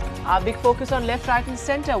Our big focus on left, right and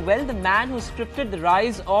centre. Well, the man who scripted the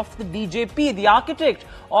rise of the BJP, the architect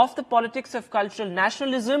of the politics of cultural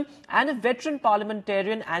nationalism and a veteran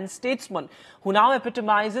parliamentarian and statesman who now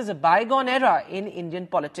epitomizes a bygone era in Indian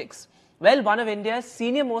politics. Well, one of India's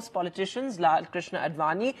senior-most politicians, LK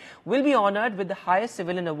Advani, will be honoured with the highest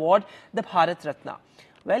civilian award, the Bharat Ratna.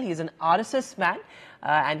 Well, he's an RSS man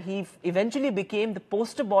and he eventually became the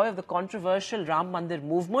poster boy of the controversial Ram Mandir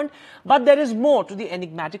movement. But there is more to the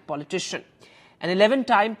enigmatic politician. An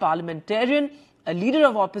 11-time parliamentarian, a leader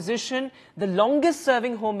of opposition, the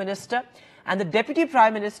longest-serving Home Minister and the Deputy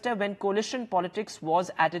Prime Minister when coalition politics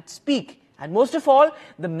was at its peak. And most of all,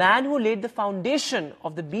 the man who laid the foundation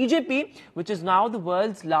of the BJP, which is now the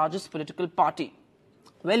world's largest political party.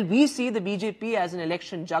 Well, we see the BJP as an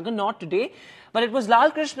election juggernaut today, but it was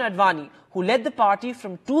LK Advani who led the party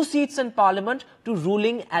from 2 seats in parliament to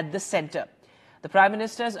ruling at the centre. The Prime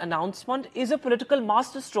Minister's announcement is a political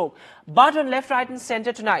masterstroke. But on left, right and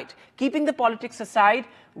centre tonight, keeping the politics aside,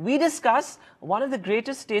 we discuss one of the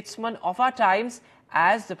greatest statesmen of our times,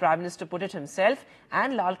 as the Prime Minister put it himself,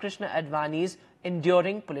 and LK Advani's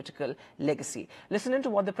enduring political legacy. Listen in to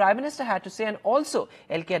what the Prime Minister had to say and also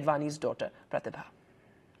LK Advani's daughter, Pratibha.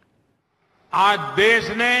 आज देश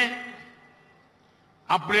ने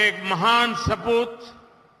अपने एक महान सपूत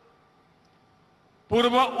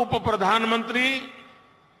पूर्व उप प्रधानमंत्री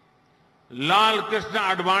LK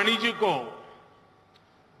आडवाणी जी को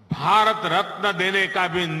भारत रत्न देने का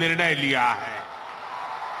भी निर्णय लिया है।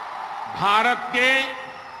 भारत के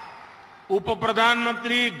उप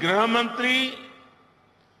प्रधानमंत्री, गृह मंत्री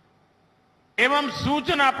एवं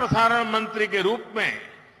सूचना प्रसारण मंत्री के रूप में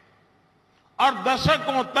और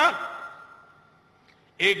दशकों तक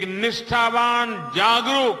एक निष्ठावान,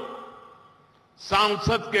 जागरूक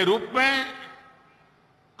सांसद के रूप में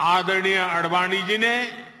आदरणीय आडवाणी जी ने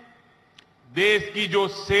देश की जो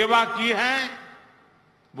सेवा की है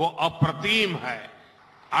वो अप्रतिम है।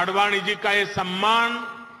 आडवाणी जी का ये सम्मान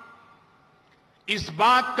इस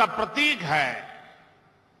बात का प्रतीक है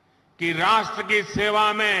कि राष्ट्र की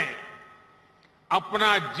सेवा में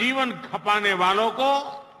अपना जीवन खपाने वालों को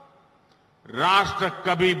राष्ट्र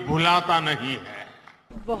कभी भुलाता नहीं है।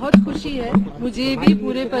 बहुत खुशी है मुझे भी,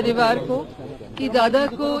 पूरे परिवार को, कि दादा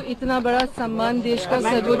को इतना बड़ा सम्मान, देश का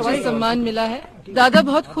सर्वोच्च सम्मान मिला है। दादा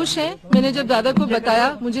बहुत खुश हैं। मैंने जब दादा को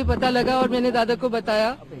बताया, मुझे पता लगा और मैंने दादा को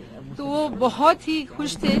बताया, तो वो बहुत ही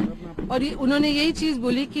खुश थे और उन्होंने यही चीज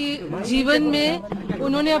बोली कि जीवन में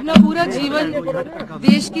उन्होंने अपना पूरा जीवन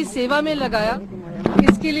देश की सेवा में लगाया।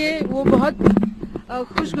 इसके लिए वो बहुत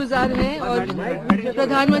खुशगुजार हैं और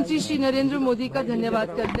प्रधानमंत्री श्री नरेंद्र मोदी का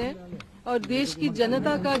धन्यवाद करते हैं और देश की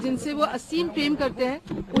जनता का, जिनसे वो असीम प्रेम करते हैं,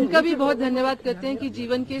 उनका भी बहुत धन्यवाद करते हैं कि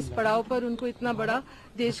जीवन के इस पड़ाव पर उनको इतना बड़ा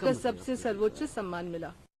देश का सबसे सर्वोच्च सम्मान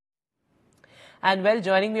मिला। And well,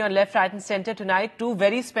 joining me on left, right and centre tonight, 2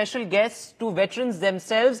 very special guests, 2 veterans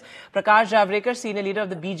themselves. Prakash Javadekar, senior leader of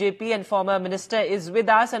the BJP and former minister, is with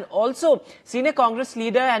us, and also senior Congress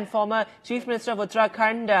leader and former Chief Minister of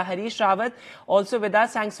Uttarakhand, Harish Rawat, also with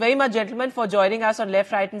us. Thanks very much, gentlemen, for joining us on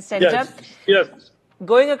left, right and centre. Yes.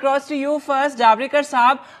 Going across to you first, Javadekar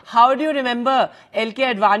Saab, how do you remember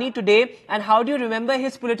LK Advani today and how do you remember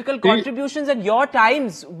his political contributions and your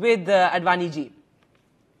times with Advani ji?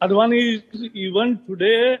 Advani even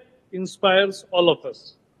today inspires all of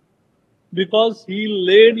us because he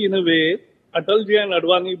led in a way, Atalji and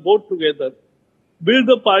Advani both together, built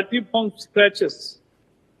the party from scratches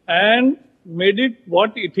and made it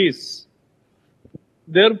what it is.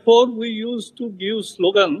 Therefore, we used to give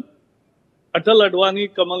slogan, Atal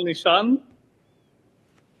Advani Kamal Nishan,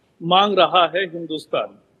 Mang Raha Hai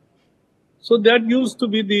Hindustan. So that used to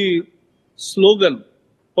be the slogan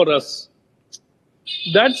for us.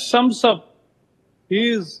 That sums up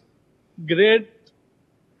his great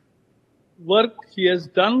work he has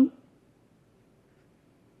done.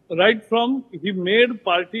 Right from he made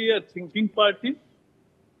party a thinking party.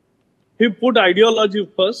 He put ideology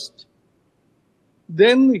first.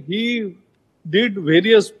 Then he did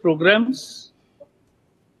various programs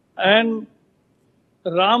and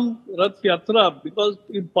Ram Rath Yatra, because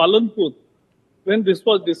in Palanpur, when this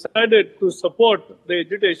was decided to support the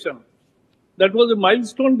agitation, that was a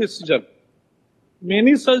milestone decision.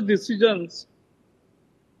 Many such decisions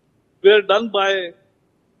were done by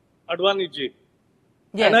Advani ji.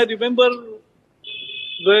 Yes. And I remember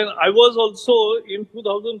when I was also in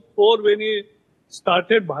 2004 when he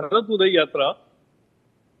started Bharat Uday Yatra,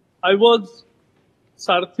 I was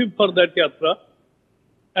Sarthi for that Yatra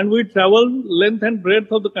and we traveled length and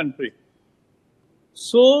breadth of the country.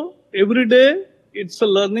 So every day it's a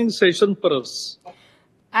learning session for us.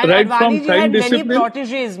 And right Advani from ji time had many discipline.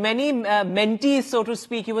 proteges, many mentees, so to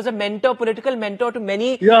speak. He was a mentor, political mentor to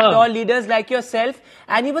many Yeah. tall leaders like yourself.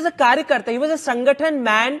 And he was a karyakarta. He was a Sangathan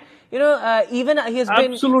man. You know, even he has been at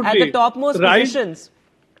the Absolutely. topmost Right, positions.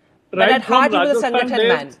 But right at from heart, he was a Rajasthan Sangathan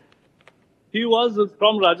man. days, he was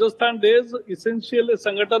from Rajasthan days essentially a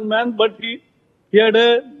Sangathan man, but he had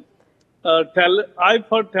a eye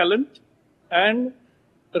for talent, and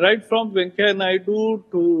right from Venkaiah Naidu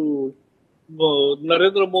to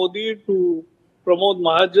Narendra Modi to Pramod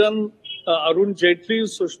Mahajan, Arun Jaitley,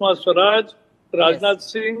 Sushma Swaraj, Yes. Rajnath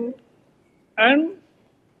Singh, and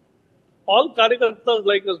all Karyakartas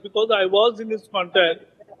like us, because I was in his contact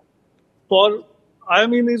I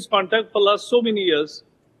am in his contact for last so many years.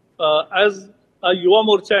 As a Yuva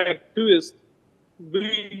Morcha activist,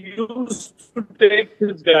 we used to take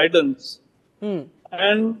his guidance,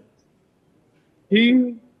 and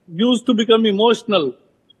he used to become emotional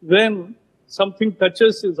when something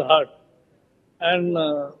touches his heart. And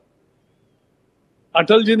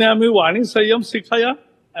Atal ji ने हमें वाणी संयम सिखाया,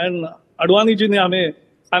 and Advani ji ने हमें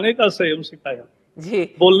खाने का संयम सिखाया, जी.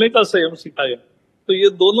 बोलने का संयम सिखाया. तो ये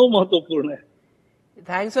दोनों महत्वपूर्ण है.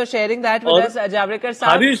 Thanks for sharing that with और us, Javadekar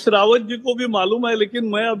साहब. हरीश रावत जी को भी मालूम है, लेकिन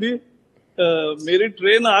मैं अभी मेरी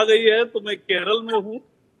ट्रेन आ गई है तो मैं केरल में हूँ,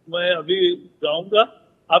 मैं अभी जाऊंगा,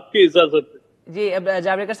 आपकी इजाजत है. Ji,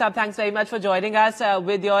 Javadekar Saab, thanks very much for joining us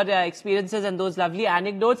with your experiences and those lovely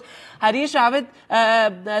anecdotes. Harish Rawat,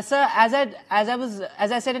 sir,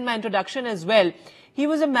 as I said in my introduction as well, he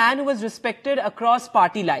was a man who was respected across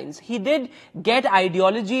party lines. He did get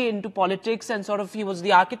ideology into politics and sort of he was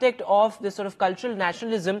the architect of this sort of cultural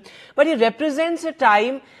nationalism, but he represents a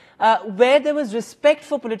time where there was respect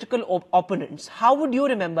for political opponents. How would you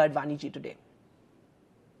remember Advani ji today?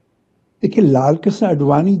 देखिए, लाल कृष्ण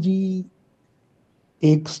आडवाणी जी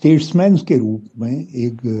एक statesman के रूप में,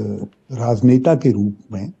 एक राजनेता के रूप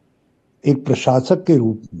में, एक प्रशासक के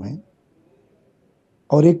रूप में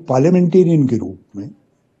और एक पार्लियामेंटेरियन के रूप में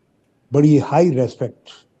बड़ी हाई रेस्पेक्ट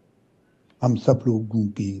हम सब लोगों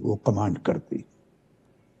की वो कमांड करते,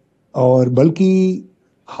 और बल्कि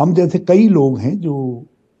हम जैसे कई लोग हैं जो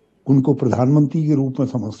उनको प्रधानमंत्री के रूप में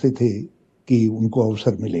समझते थे कि उनको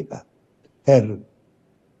अवसर मिलेगा. खैर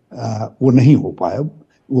वो नहीं हो पाया,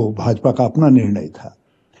 वो भाजपा का अपना निर्णय था.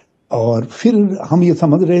 और फिर हम ये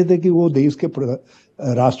समझ रहे थे कि वो देश के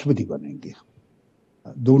राष्ट्रपति बनेंगे.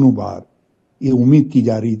 दोनों बार ये उम्मीद की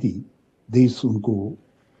जा रही थी, देश उनको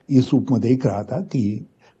इस रूप में देख रहा था कि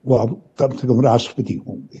वो अब कम से कम राष्ट्रपति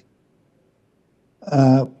होंगे.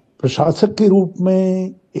 प्रशासक के रूप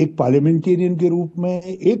में, एक पार्लियामेंटेरियन के रूप में,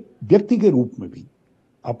 एक व्यक्ति के रूप में भी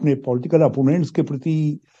अपने पॉलिटिकल अपोनेंट्स के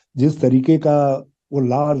प्रति जिस तरीके का वो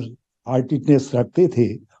लार्ज हार्टेडनेस रखते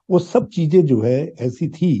थे, वो सब चीजें जो है ऐसी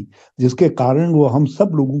थी जिसके कारण वो हम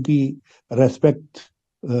सब लोगों की रेस्पेक्ट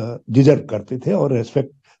डिजर्व करते थे, और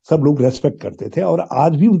सब लोग रेस्पेक्ट करते थे और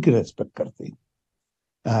आज भी उनकी रेस्पेक्ट करते हैं.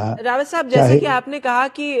 रावत साहब, जैसे कि आपने कहा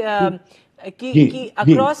कि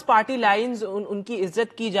अक्रॉस पार्टी लाइंस उनकी इज्जत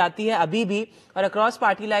की जाती है अभी भी, और अक्रॉस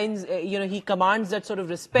पार्टी लाइंस ही commands that sort of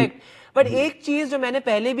respect. But एक चीज जो मैंने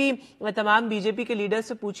पहले भी तमाम बीजेपी के लीडर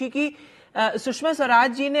से पूछी कि सुषमा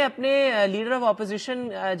स्वराज जी ने अपने लीडर ऑफ ऑपोजिशन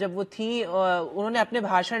जब वो थी, उन्होंने अपने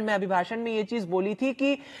अभिभाषण में ये चीज बोली थी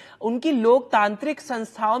कि उनकी लोकतांत्रिक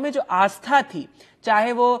संस्थाओं में जो आस्था थी,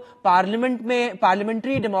 चाहे वो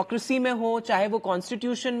पार्लियामेंट्री डेमोक्रेसी में हो, चाहे वो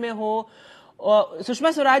कॉन्स्टिट्यूशन में हो,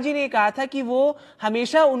 सुषमा स्वराज जी ने कहा था कि वो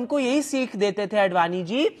हमेशा उनको यही सीख देते थे आडवाणी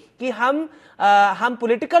जी कि हम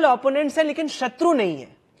पॉलिटिकल ओपोनेंट्स हैं लेकिन शत्रु नहीं है.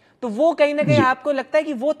 तो वो कहीं ना कहीं आपको लगता है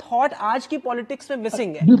कि वो थॉट आज की पॉलिटिक्स में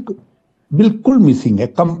मिसिंग है? बिल्कुल मिसिंग है,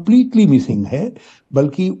 कंप्लीटली मिसिंग है.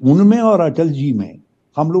 बल्कि उनमें और अटल जी में,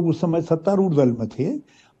 हम लोग उस समय सत्तारूढ़ दल में थे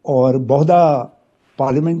और बहुधा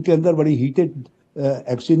पार्लियामेंट के अंदर बड़ी हीटेड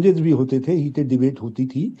एक्सचेंजेस भी होते थे, हीटेड डिबेट होती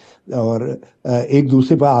थी और एक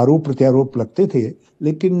दूसरे पर आरोप प्रत्यारोप लगते थे.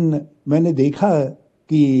 लेकिन मैंने देखा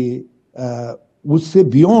कि उससे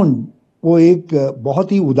बियॉन्ड वो एक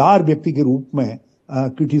बहुत ही उदार व्यक्ति के रूप में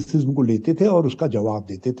क्रिटिसिज्म को लेते थे और उसका जवाब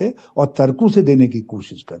देते थे और तर्कों से देने की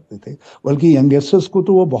कोशिश करते थे. बल्कि यंगस्टर्स को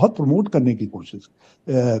तो वो बहुत प्रमोट करने की कोशिश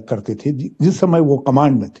करते थे जिस समय वो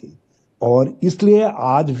कमांड में थे. और इसलिए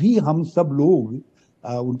आज भी हम सब लोग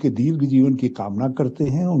उनके दीर्घ जीवन की कामना करते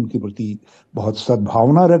हैं, उनके प्रति बहुत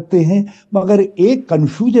सद्भावना रखते हैं. मगर एक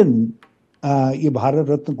कंफ्यूजन ये भारत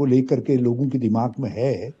रत्न को लेकर के लोगों के दिमाग में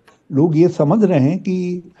है. लोग ये समझ रहे हैं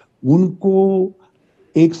कि उनको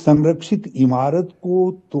एक संरक्षित इमारत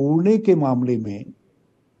को तोड़ने के मामले में,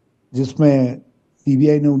 जिसमें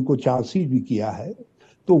सीबीआई ने उनको चार्जशीट भी किया है,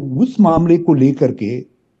 तो उस मामले को लेकर के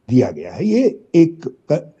दिया गया है. ये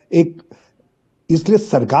एक इसलिए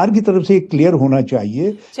सरकार की तरफ से क्लियर होना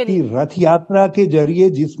चाहिए कि रथ यात्रा के जरिए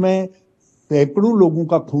जिसमें सैकड़ों लोगों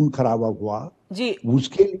का खून खराबा हुआ, जी,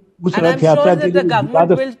 उसके उस and रथ I'm यात्रा sure के that the लिए government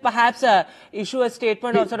will perhaps issue a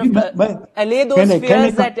statement or sort of allay those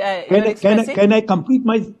fears that you're expressing. Can I complete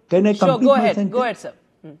my Sure, go ahead, sentence? go ahead, sir.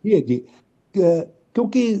 जी,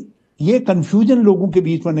 क्योंकि ये confusion लोगों के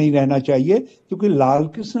बीच में नहीं रहना चाहिए, क्योंकि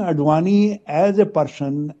Lalkrishna Advani as a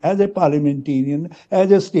person, as a parliamentarian,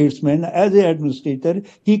 as a statesman, as a administrator,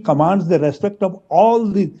 he commands the respect of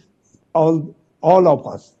all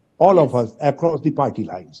of us across the party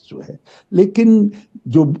lines जो है। लेकिन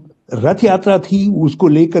जो रथ यात्रा थी उसको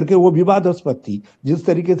लेकर के वो विवादास्पद थी। जिस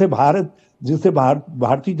तरीके से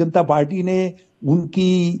भारतीय जनता पार्टी ने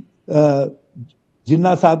उनकी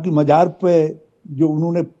जिन्ना साहब की मजार पे जो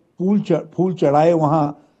उन्होंने फूल चढ़ाए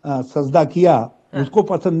वहां सजदा किया, उसको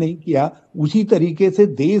पसंद नहीं किया। उसी तरीके से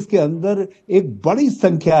देश के अंदर एक बड़ी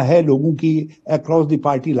संख्या है लोगों की अक्रॉस द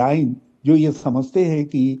पार्टी लाइन जो ये समझते हैं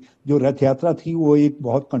कि जो रथ यात्रा थी वो एक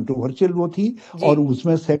बहुत कंट्रोवर्शियल वो थी और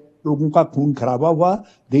उसमें से लोगों का खून खराबा हुआ,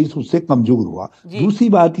 देश उससे कमजोर हुआ। दूसरी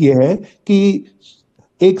बात यह है कि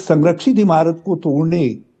एक संरक्षित इमारत को तोड़ने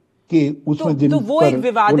के उसमें तो वो एक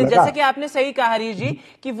विवादित, जैसा कि आपने सही कहा हरीश जी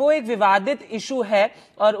कि वो एक विवादित इशू है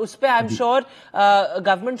और उस पे I am sure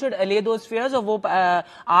government should allay those fears. और वो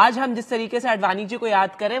आज हम जिस तरीके से आडवाणी जी को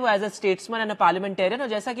याद करें वो as a statesman and a parliamentarian, और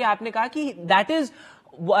जैसा कि आपने कहा कि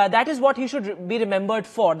that is what he should be remembered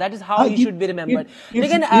for. That is how he should be remembered.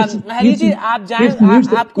 लेकिन हरीश जी आप जाएं,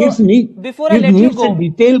 आपको before I let you go,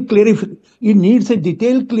 it needs a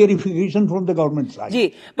detailed clarification from the government side.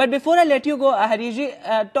 Ji, but before I let you go, Harish ji,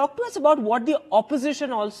 talk to us about what the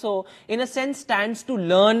opposition also, in a sense, stands to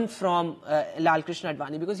learn from Lal Krishna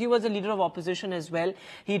Advani, because he was a leader of opposition as well.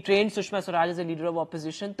 He trained Sushma Swaraj as a leader of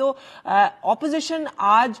opposition. तो opposition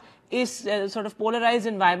आज इस sort of polarized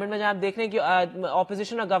environment में जहाँ आप देख रहे हैं कि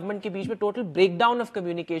opposition और government के बीच में total breakdown of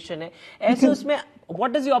communication है, ऐसे उसमें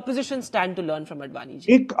what does the opposition stand to learn from Advani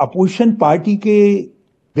जी? एक अपोजिशन पार्टी के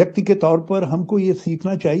व्यक्ति के तौर पर हमको ये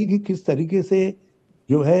सीखना चाहिए कि किस तरीके से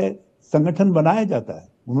जो है संगठन बनाया जाता है।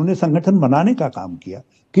 उन्होंने संगठन बनाने का काम किया,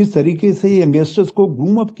 किस तरीके से यंगस्टर्स को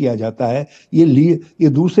ग्रूम अप किया जाता है। ये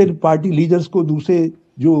दूसरे पार्टी लीडर्स को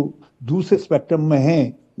दूसरे स्पेक्ट्रम में हैं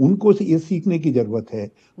उनको ये सीखने की जरूरत है।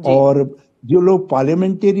 और जो लोग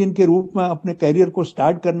पार्लियामेंटेरियन के रूप में अपने करियर को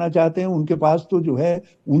स्टार्ट करना चाहते हैं उनके पास तो जो है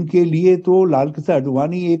उनके लिए तो लाल कृष्ण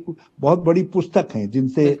आडवाणी एक बहुत बड़ी पुस्तक है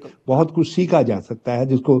जिनसे बहुत कुछ सीखा जा सकता है,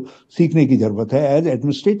 जिसको सीखने की जरूरत है। एज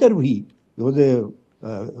एडमिनिस्ट्रेटर भी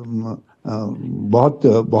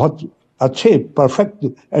बहुत अच्छे परफेक्ट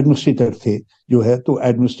एडमिनिस्ट्रेटर थे जो है, तो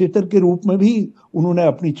एडमिनिस्ट्रेटर के रूप में भी उन्होंने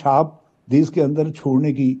अपनी छाप देश के अंदर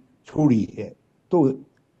छोड़ी है। तो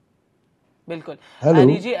बिल्कुल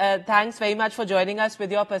हरीश जी, thanks very much for joining us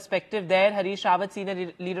with your perspective there. Harish Rawat, senior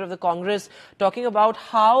leader of the Congress, talking about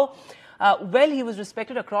how well he was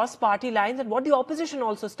respected across party lines and what the opposition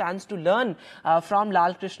also stands to learn from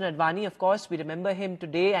Lal Krishna Advani. Of course, we remember him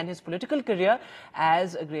today and his political career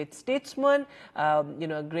as a great statesman,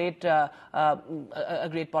 a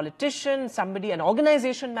great politician, somebody, an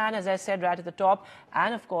organization man, as I said right at the top,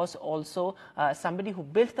 and of course also somebody who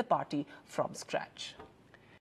built the party from scratch.